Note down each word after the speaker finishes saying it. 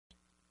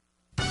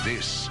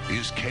This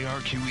is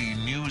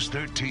KRQE News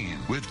 13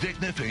 with Dick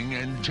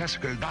Niffing and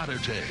Jessica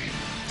Goddard.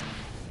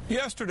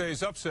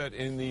 Yesterday's upset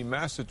in the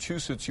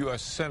Massachusetts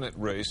U.S. Senate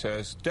race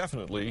has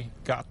definitely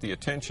got the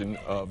attention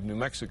of New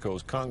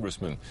Mexico's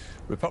congressman.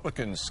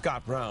 Republican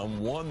Scott Brown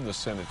won the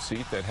Senate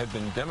seat that had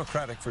been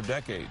Democratic for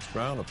decades.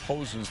 Brown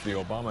opposes the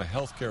Obama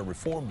health care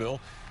reform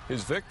bill.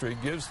 His victory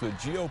gives the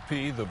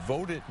GOP the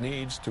vote it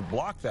needs to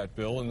block that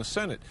bill in the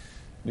Senate.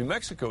 New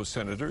Mexico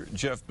Senator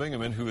Jeff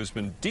Bingaman, who has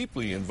been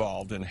deeply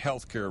involved in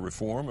health care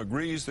reform,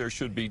 agrees there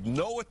should be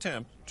no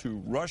attempt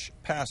to rush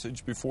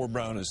passage before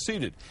Brown is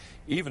seated.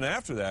 Even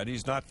after that,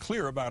 he's not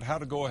clear about how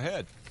to go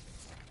ahead.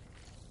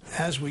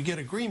 As we get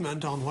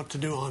agreement on what to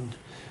do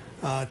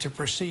on to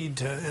proceed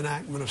to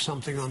enactment of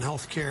something on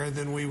health care,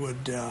 then we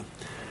would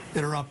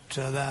interrupt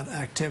that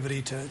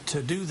activity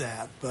to do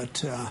that.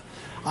 But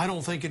I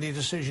don't think any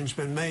decision's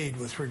been made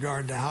with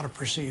regard to how to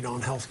proceed on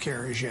health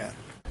care as yet.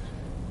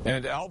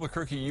 And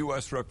Albuquerque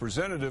U.S.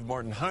 Representative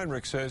Martin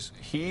Heinrich says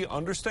he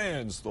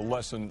understands the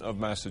lesson of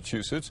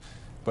Massachusetts,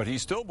 but he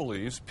still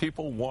believes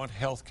people want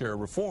health care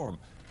reform.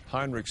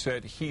 Heinrich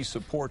said he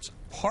supports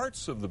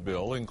parts of the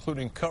bill,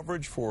 including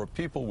coverage for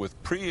people with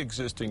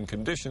pre-existing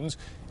conditions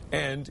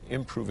and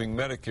improving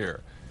Medicare.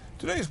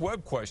 Today's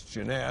web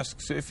question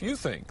asks if you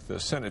think the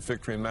Senate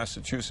victory in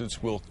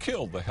Massachusetts will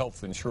kill the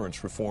health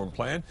insurance reform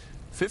plan.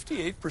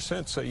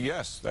 58% say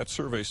yes. That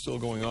survey is still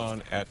going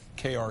on at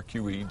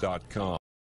krqe.com.